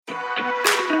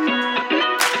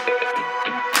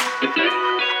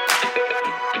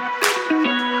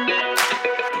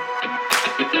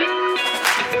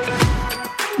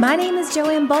is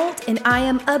Joanne Bolt, and I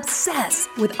am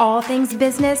obsessed with all things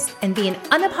business and being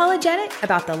unapologetic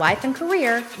about the life and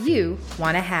career you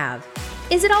want to have.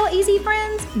 Is it all easy,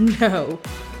 friends? No.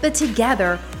 But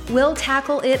together, we'll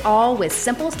tackle it all with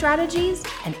simple strategies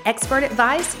and expert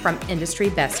advice from industry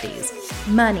besties.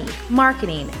 Money,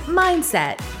 marketing,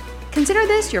 mindset. Consider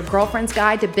this your girlfriend's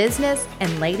guide to business,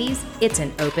 and ladies, it's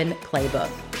an open playbook.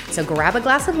 So grab a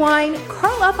glass of wine,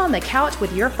 curl up on the couch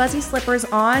with your fuzzy slippers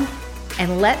on,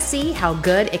 and let's see how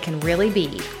good it can really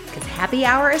be, because happy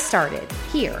hour is started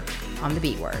here on The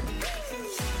B Word.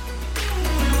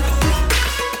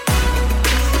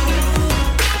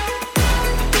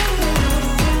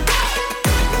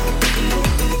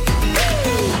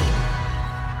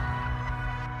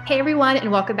 Hey everyone,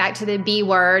 and welcome back to The B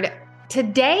Word.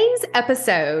 Today's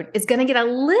episode is going to get a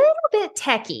little bit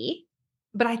techie,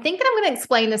 but I think that I'm going to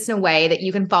explain this in a way that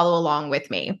you can follow along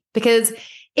with me, because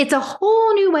it's a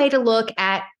whole new way to look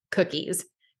at cookies.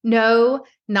 No,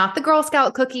 not the Girl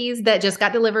Scout cookies that just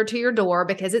got delivered to your door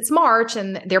because it's March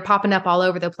and they're popping up all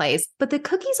over the place, but the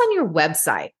cookies on your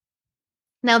website.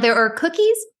 Now, there are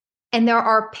cookies and there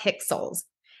are pixels,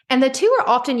 and the two are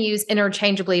often used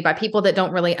interchangeably by people that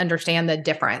don't really understand the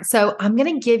difference. So I'm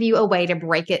going to give you a way to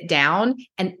break it down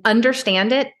and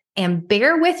understand it. And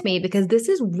bear with me, because this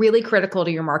is really critical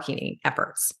to your marketing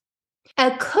efforts.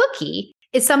 A cookie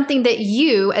is something that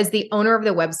you, as the owner of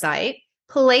the website,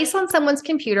 place on someone's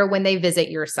computer when they visit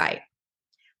your site.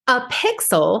 A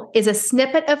pixel is a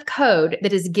snippet of code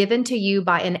that is given to you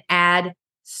by an ad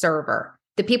server,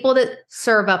 the people that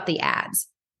serve up the ads.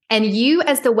 And you,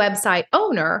 as the website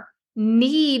owner,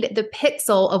 need the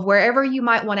pixel of wherever you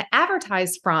might want to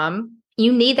advertise from.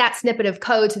 You need that snippet of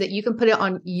code so that you can put it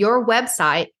on your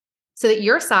website, so that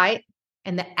your site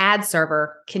and the ad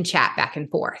server can chat back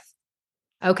and forth.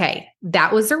 Okay,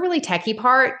 that was the really techie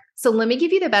part. So let me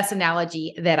give you the best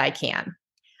analogy that I can.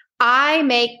 I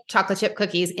make chocolate chip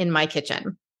cookies in my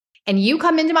kitchen, and you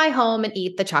come into my home and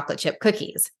eat the chocolate chip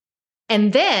cookies.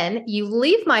 And then you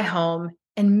leave my home,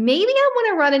 and maybe I want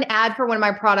to run an ad for one of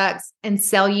my products and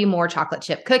sell you more chocolate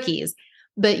chip cookies.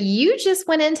 But you just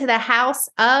went into the house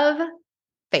of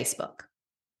Facebook.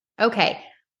 Okay.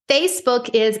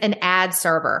 Facebook is an ad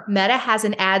server. Meta has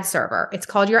an ad server. It's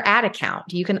called your ad account.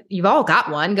 You've all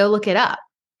got one. Go look it up.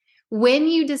 When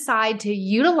you decide to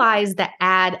utilize the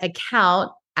ad account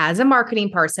as a marketing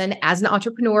person, as an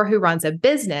entrepreneur who runs a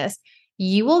business,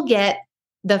 you will get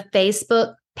the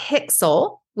Facebook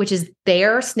pixel, which is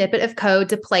their snippet of code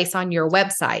to place on your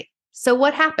website. So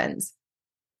what happens?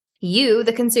 You,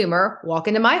 the consumer, walk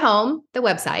into my home, the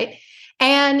website,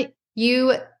 and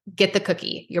you get the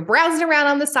cookie. You're browsing around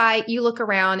on the site, you look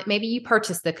around, maybe you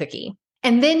purchase the cookie,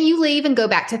 and then you leave and go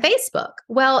back to Facebook.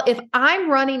 Well, if I'm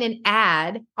running an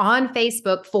ad on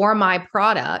Facebook for my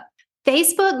product,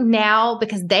 Facebook now,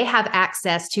 because they have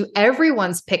access to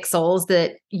everyone's pixels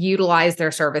that utilize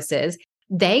their services,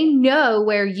 they know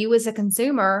where you as a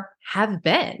consumer have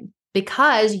been,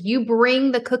 because you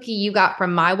bring the cookie you got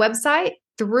from my website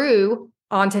through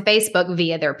onto Facebook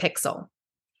via their pixel.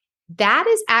 That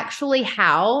is actually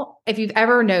how, if you've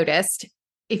ever noticed,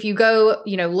 if you go,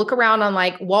 look around on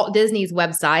like Walt Disney's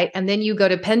website and then you go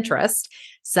to Pinterest,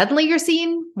 suddenly you're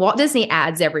seeing Walt Disney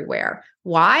ads everywhere.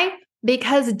 Why?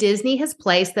 Because Disney has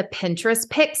placed the Pinterest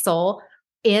pixel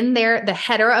in the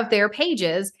header of their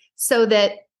pages, so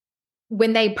that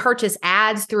when they purchase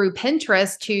ads through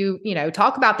Pinterest to,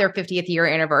 talk about their 50th year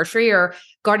anniversary or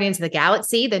Guardians of the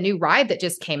Galaxy, the new ride that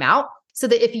just came out, so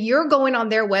that if you're going on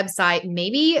their website,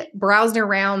 maybe browsing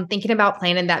around, thinking about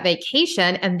planning that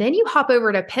vacation, and then you hop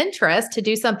over to Pinterest to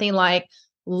do something like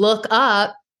look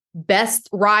up best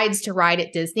rides to ride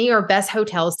at Disney, or best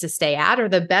hotels to stay at, or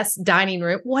the best dining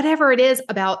room, whatever it is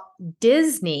about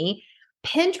Disney,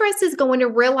 Pinterest is going to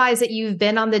realize that you've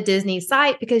been on the Disney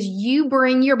site because you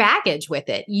bring your baggage with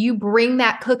it. You bring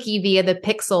that cookie via the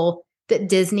pixel that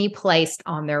Disney placed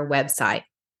on their website.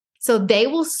 So they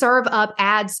will serve up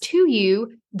ads to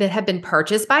you that have been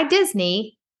purchased by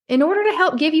Disney in order to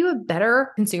help give you a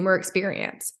better consumer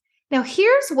experience. Now,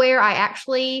 here's where I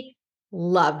actually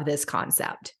love this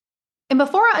concept. And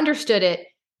before I understood it,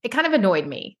 it kind of annoyed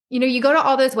me. You go to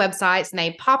all those websites and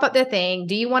they pop up the thing,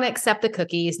 do you want to accept the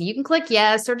cookies? And you can click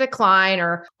yes or decline,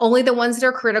 or only the ones that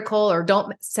are critical, or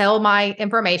don't sell my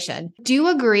information. Do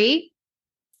agree.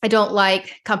 I don't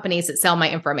like companies that sell my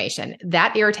information.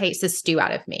 That irritates the stew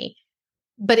out of me.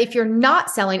 But if you're not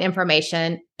selling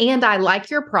information and I like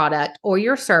your product or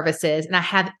your services and I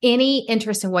have any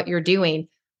interest in what you're doing,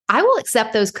 I will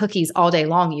accept those cookies all day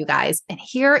long, you guys. And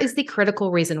here is the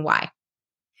critical reason why.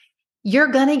 You're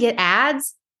going to get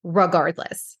ads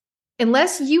regardless.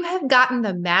 unless you have gotten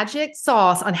the magic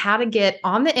sauce on how to get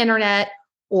on the internet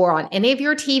or on any of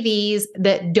your TVs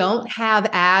that don't have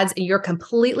ads and you're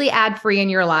completely ad free in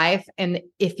your life. And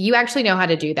if you actually know how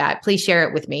to do that, please share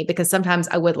it with me because sometimes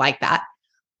I would like that.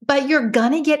 But you're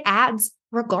going to get ads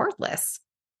regardless.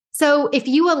 So if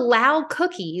you allow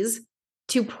cookies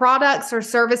to products or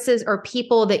services or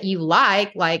people that you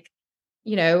like,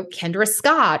 Kendra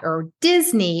Scott or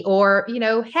Disney, or,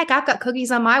 heck, I've got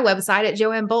cookies on my website at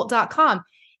joannebolt.com.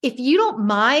 If you don't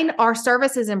mind our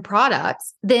services and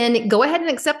products, then go ahead and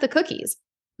accept the cookies.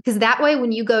 Because that way,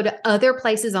 when you go to other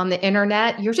places on the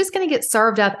internet, you're just going to get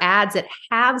served up ads that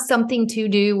have something to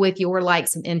do with your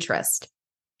likes and interest.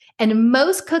 And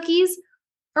most cookies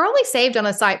are only saved on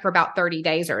a site for about 30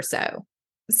 days or so.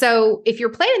 So if you're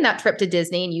planning that trip to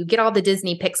Disney and you get all the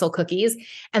Disney Pixel cookies,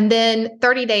 and then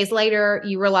 30 days later,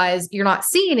 you realize you're not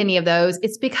seeing any of those,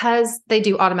 it's because they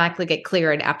do automatically get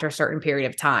cleared after a certain period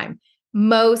of time.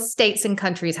 Most states and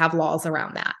countries have laws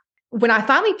around that. When I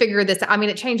finally figured this out,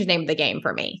 it changed the name of the game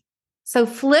for me. So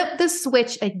flip the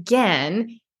switch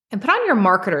again and put on your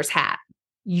marketer's hat.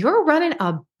 You're running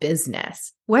a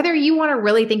business, whether you want to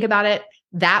really think about it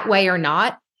that way or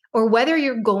not, or whether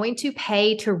you're going to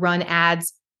pay to run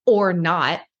ads or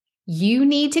not, you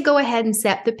need to go ahead and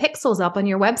set the pixels up on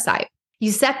your website.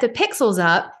 You set the pixels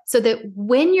up so that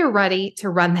when you're ready to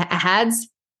run the ads,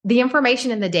 the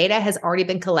information and the data has already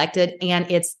been collected and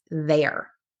it's there.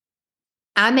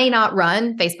 I may not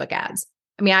run Facebook ads.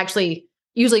 I actually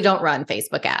usually don't run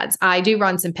Facebook ads. I do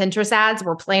run some Pinterest ads.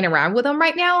 We're playing around with them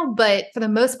right now, but for the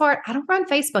most part, I don't run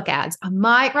Facebook ads. I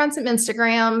might run some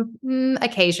Instagram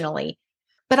occasionally,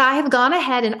 but I have gone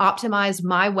ahead and optimized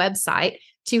my website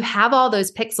to have all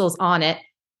those pixels on it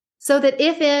so that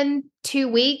if in 2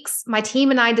 weeks, my team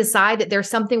and I decide that there's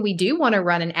something we do want to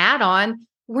run an ad on,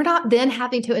 we're not then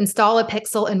having to install a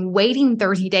pixel and waiting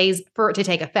 30 days for it to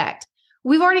take effect.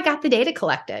 We've already got the data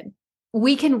collected.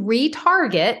 We can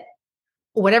retarget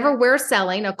whatever we're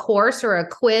selling, a course or a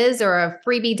quiz or a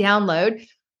freebie download.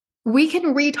 We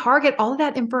can retarget all of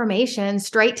that information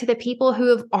straight to the people who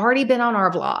have already been on our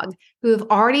blog, who have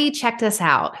already checked us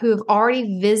out, who have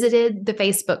already visited the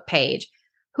Facebook page,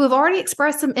 who have already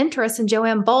expressed some interest in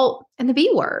Joanne Bolt and the B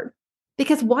word.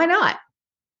 Because why not?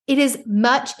 It is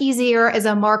much easier as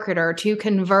a marketer to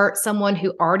convert someone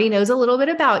who already knows a little bit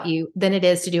about you than it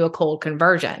is to do a cold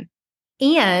conversion.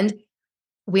 And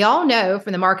we all know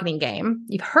from the marketing game,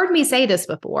 you've heard me say this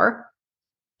before,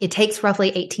 it takes roughly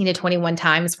 18 to 21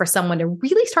 times for someone to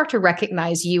really start to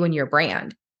recognize you and your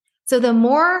brand. So the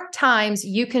more times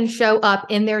you can show up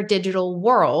in their digital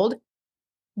world,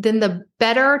 then the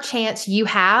better chance you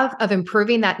have of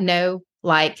improving that know,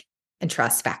 like, and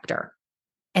trust factor.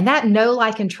 And that know,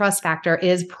 like, and trust factor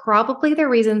is probably the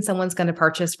reason someone's going to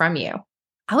purchase from you.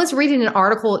 I was reading an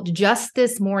article just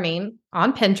this morning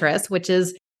on Pinterest, which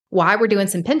is why we're doing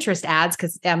some Pinterest ads,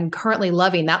 because I'm currently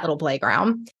loving that little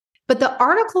playground. But the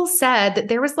article said that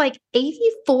there was like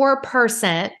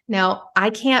 84%. Now, I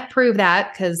can't prove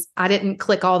that because I didn't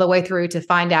click all the way through to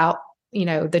find out,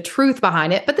 the truth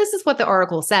behind it. But this is what the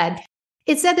article said.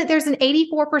 It said that there's an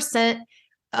 84%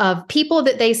 of people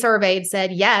that they surveyed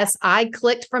said, yes, I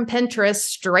clicked from Pinterest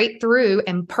straight through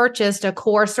and purchased a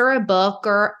course or a book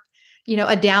or,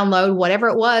 a download, whatever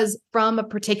it was from a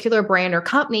particular brand or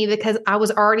company because I was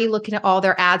already looking at all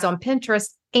their ads on Pinterest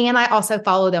and I also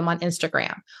follow them on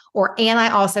Instagram and I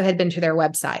also had been to their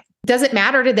website. Doesn't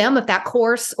matter to them if that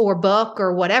course or book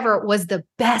or whatever was the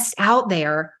best out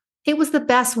there. It was the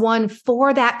best one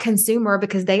for that consumer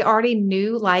because they already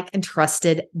knew, like, and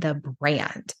trusted the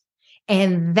brand.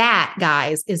 And that,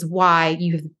 guys, is why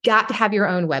you've got to have your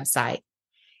own website.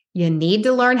 You need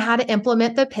to learn how to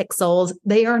implement the pixels.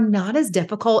 They are not as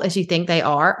difficult as you think they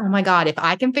are. Oh my God, if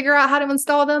I can figure out how to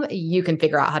install them, you can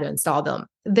figure out how to install them.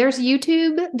 There's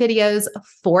YouTube videos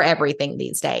for everything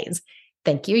these days.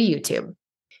 Thank you, YouTube.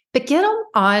 But get them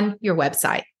on your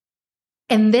website.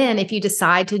 And then if you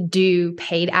decide to do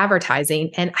paid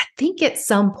advertising, and I think at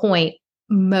some point,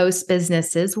 most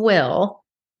businesses will,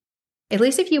 at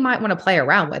least if you might want to play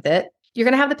around with it, you're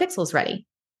going to have the pixels ready.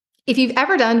 If you've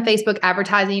ever done Facebook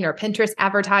advertising or Pinterest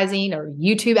advertising or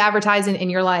YouTube advertising and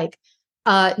you're like,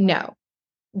 no,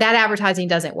 that advertising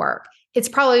doesn't work, it's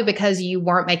probably because you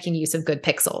weren't making use of good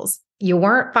pixels. You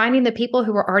weren't finding the people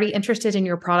who were already interested in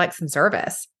your products and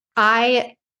service.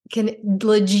 I can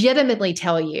legitimately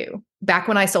tell you, back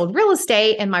when I sold real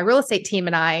estate and my real estate team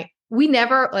and I, we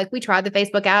tried the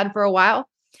Facebook ad for a while.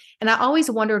 And I always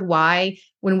wondered why,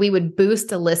 when we would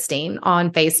boost a listing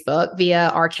on Facebook via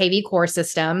our KV Core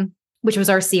system, which was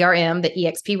our CRM that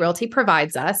eXp Realty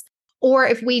provides us, or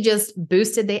if we just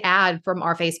boosted the ad from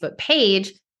our Facebook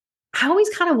page, I always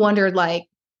kind of wondered, like,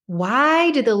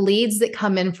 why do the leads that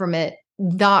come in from it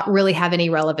not really have any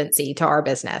relevancy to our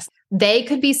business? They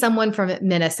could be someone from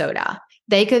Minnesota.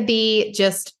 They could be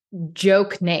just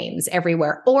joke names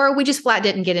everywhere, or we just flat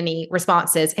didn't get any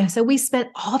responses. And so we spent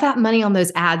all that money on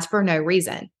those ads for no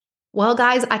reason. Well,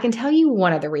 guys, I can tell you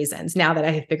one of the reasons now that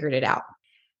I have figured it out.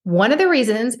 One of the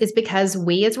reasons is because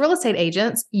we as real estate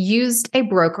agents used a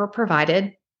broker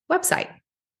provided website.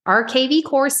 Our KV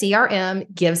Core CRM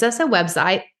gives us a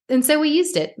website, and so we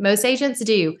used it. Most agents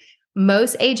do.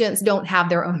 Most agents don't have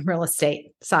their own real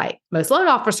estate site. Most loan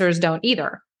officers don't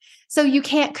either. So you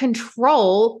can't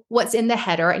control what's in the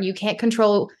header, and you can't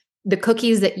control the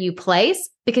cookies that you place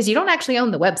because you don't actually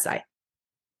own the website.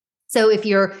 So if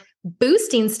you're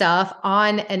boosting stuff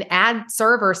on an ad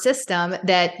server system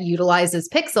that utilizes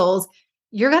pixels,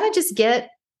 you're going to just get,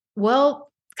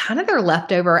 well, kind of their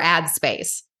leftover ad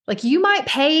space. Like you might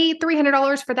pay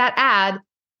 $300 for that ad,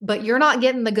 but you're not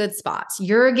getting the good spots.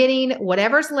 You're getting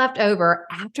whatever's left over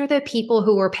after the people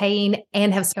who are paying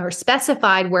and are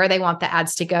specified where they want the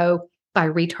ads to go by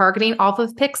retargeting off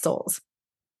of pixels.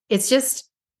 It's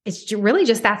really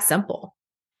just that simple.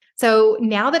 So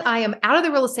now that I am out of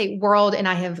the real estate world and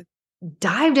I have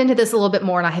dived into this a little bit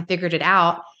more and I have figured it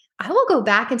out, I will go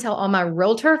back and tell all my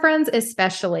realtor friends,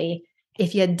 especially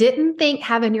if you didn't think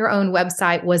having your own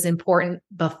website was important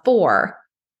before,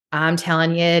 I'm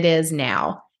telling you it is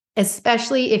now,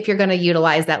 especially if you're going to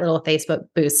utilize that little Facebook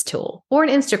boost tool or an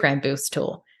Instagram boost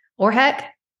tool, or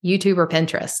heck, YouTube or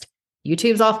Pinterest.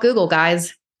 YouTube's off Google,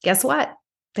 guys. Guess what?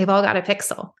 They've all got a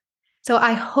pixel. So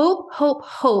I hope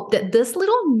that this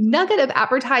little nugget of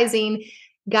advertising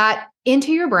got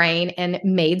into your brain and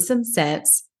made some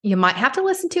sense. You might have to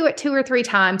listen to it 2 or 3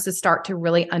 times to start to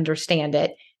really understand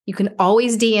it. You can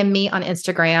always DM me on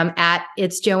Instagram at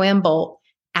It's Joanne Bolt.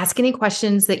 Ask any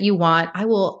questions that you want. I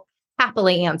will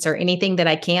happily answer anything that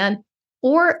I can.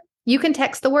 Or you can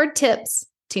text the word tips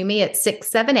to me at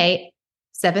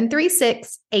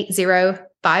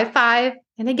 678-736-8055.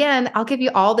 And again, I'll give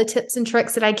you all the tips and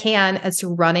tricks that I can as to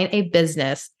running a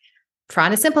business,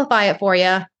 trying to simplify it for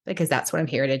you because that's what I'm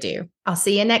here to do. I'll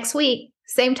see you next week.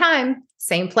 Same time,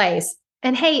 same place.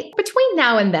 And hey, between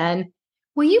now and then,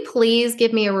 will you please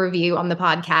give me a review on the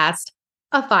podcast?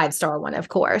 A 5-star one, of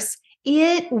course.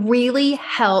 It really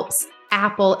helps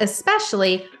Apple,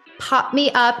 especially, pop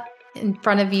me up in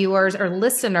front of viewers or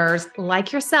listeners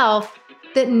like yourself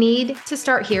that need to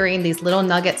start hearing these little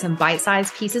nuggets and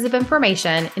bite-sized pieces of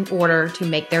information in order to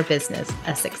make their business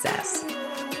a success.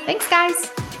 Thanks,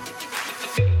 guys.